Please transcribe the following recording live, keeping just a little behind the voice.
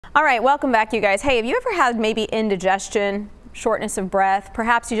All right, welcome back, you guys. Hey, have you ever had maybe indigestion, shortness of breath?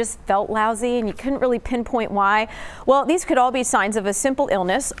 Perhaps you just felt lousy and you couldn't really pinpoint why. Well, these could all be signs of a simple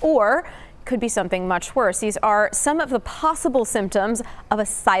illness, or could be something much worse. These are some of the possible symptoms of a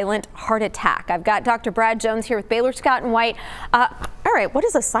silent heart attack. I've got Dr. Brad Jones here with Baylor Scott and White. All right, what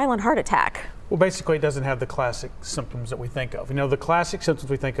is a silent heart attack? Well, basically, it doesn't have the classic symptoms that we think of. You know, the classic symptoms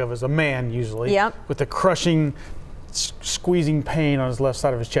we think of is a man usually with the crushing, squeezing pain on his left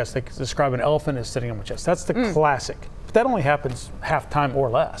side of his chest. They describe an elephant as sitting on my chest. That's the classic. But that only happens half time or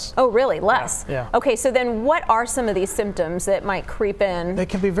less. Oh, really? Less? Yeah. Okay, so then what are some of these symptoms that might creep in? They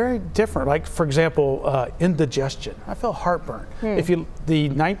can be very different. Like, for example, indigestion. I feel heartburn. The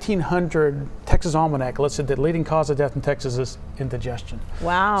 1900 Texas Almanac listed that leading cause of death in Texas is indigestion.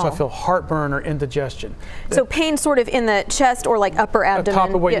 Wow. So I feel heartburn or indigestion. So pain sort of in the chest or like upper abdomen? On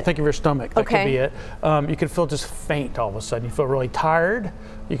top of what you think of your stomach. That could be it. You could feel just faint all of a sudden. You feel really tired.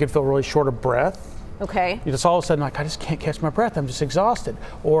 You could feel really short of breath. Okay. You just all of a sudden, like, I just can't catch my breath. I'm just exhausted.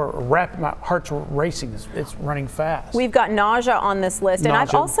 Or my heart's racing. It's running fast. We've got nausea on this list. And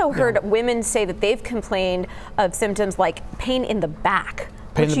I've also heard women say that they've complained of symptoms like pain in the back.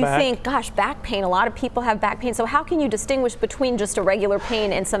 Which you think, gosh, back pain, a lot of people have back pain. So how can you distinguish between just a regular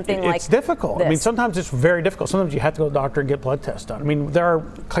pain and something like this? It's difficult. I mean, sometimes it's very difficult. Sometimes you have to go to the doctor and get blood tests done. I mean, there are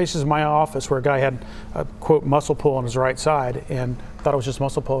cases in my office where a guy had a, quote, muscle pull on his right side and thought it was just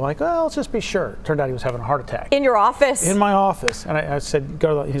muscle pull. I'm like, well, let's just be sure. Turned out he was having a heart attack. In your office? In my office. And I said,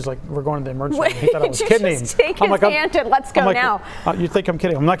 go to the, he's like, we're going to the emergency room. He thought I was kidding him. Take his hand and let's go now. You think I'm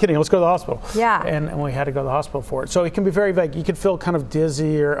kidding? I'm not kidding. Let's go to the hospital. Yeah. And we had to go to the hospital for it. So it can be very vague. You could feel kind of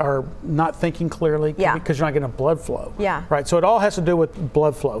dizzy or not thinking clearly because you're not getting a blood flow. Yeah. Right. So it all has to do with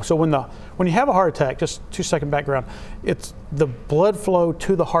blood flow. So when you have a heart attack, just 2-second background, it's the blood flow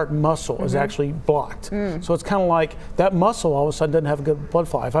to the heart muscle is actually blocked. So it's kind of like that muscle all of a sudden doesn't have a good blood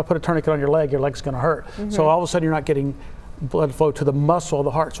flow. If I put a tourniquet on your leg's going to hurt. So all of a sudden you're not getting blood flow to the muscle of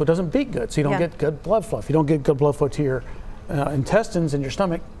the heart. So it doesn't beat good. So you don't get good blood flow. If you don't get good blood flow to your intestines and your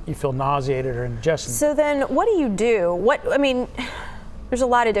stomach, you feel nauseated or indigestion. So then what do you do? I mean, there's a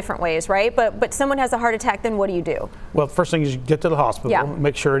lot of different ways, right? But someone has a heart attack, then what do you do? Well, first thing is you get to the hospital,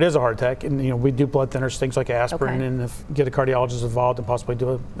 make sure it is a heart attack, and we do blood thinners, things like aspirin, and get a cardiologist involved and possibly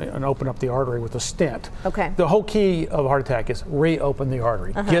do and open up the artery with a stent. Okay. The whole key of a heart attack is reopen the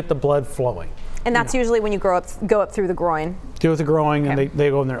artery, get the blood flowing. And that's usually when you go up through the groin. Through the groin, and they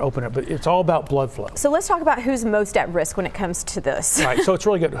go in there and open it, but it's all about blood flow. So let's talk about who's most at risk when it comes to this. Right, so it's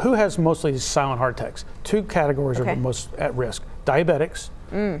really good. Who has mostly these silent heart attacks? Two categories are the most at risk: diabetics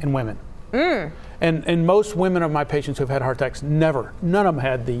and women. And most women of my patients who have had heart attacks, none of them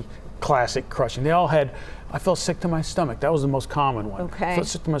had the classic crushing. They all had, I feel sick to my stomach. That was the most common one. I feel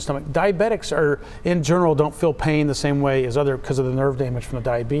sick to my stomach. Diabetics are, in general, don't feel pain the same way as because of the nerve damage from the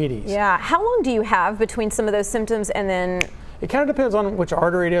diabetes. Yeah. How long do you have between some of those symptoms and then? It kind of depends on which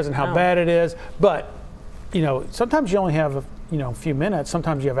artery it is and how bad it is. But, sometimes you only have, a few minutes.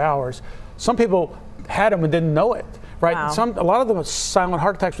 Sometimes you have hours. Some people had them and didn't know it. Right. Wow. A lot of the silent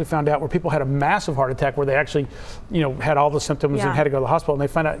heart attacks we found out where people had a massive heart attack where they actually, had all the symptoms and had to go to the hospital, and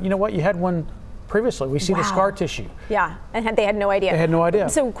they find out, you know what, you had one previously. We see the scar tissue. Yeah, and they had no idea. They had no idea.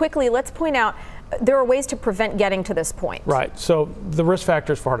 So quickly, let's point out there are ways to prevent getting to this point. Right. So the risk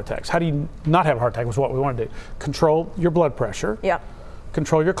factors for heart attacks. How do you not have a heart attack was what we want to do. Control your blood pressure. Yeah.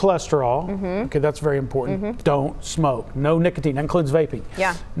 Control your cholesterol. Okay, that's very important. Don't smoke. No nicotine. That includes vaping.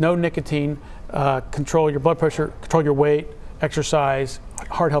 Yeah. No nicotine. Control your blood pressure. Control your weight. Exercise.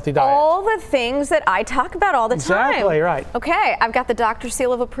 Heart healthy diet. All the things that I talk about all the time. Exactly right. Okay, I've got the doctor's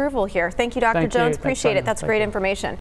seal of approval here. Thank you, Dr. Jones. Appreciate it. That's great information.